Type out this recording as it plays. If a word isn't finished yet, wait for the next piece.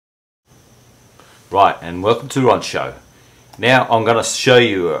Right, and welcome to Ron Show. Now I'm going to show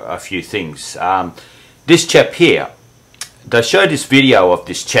you a few things. This chap here, they showed this video of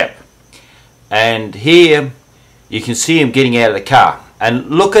this chap, and here you can see him getting out of the car, and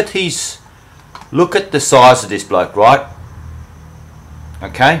look at the size of this bloke, right?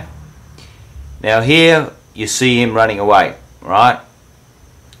 Okay, now here you see him running away, right?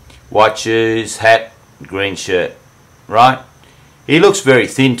 White shoes, hat, green shirt, right? He looks very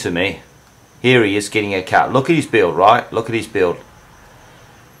thin to me. Here he is getting a car. Look at his build, right? Look at his build.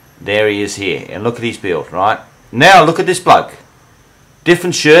 There he is here, and look at his build, right? Now look at this bloke.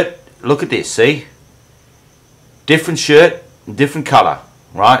 Different shirt. Look at this, see? Different shirt, different colour,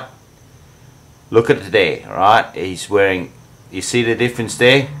 right? Look at it there, right? He's wearing, you see the difference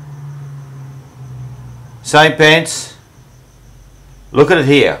there? Same pants. Look at it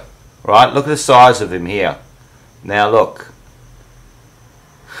here, right? Look at the size of him here. Now look.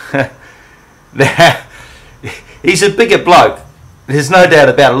 Now, he's a bigger bloke. There's no doubt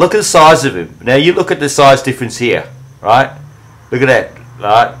about it. Look at the size of him. Now you look at the size difference here, right? Look at that,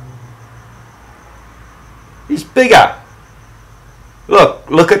 right? He's bigger.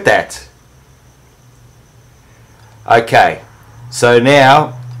 Look at that. Okay, so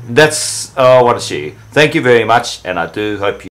now that's all I want to show you. Thank you very much, and I do hope you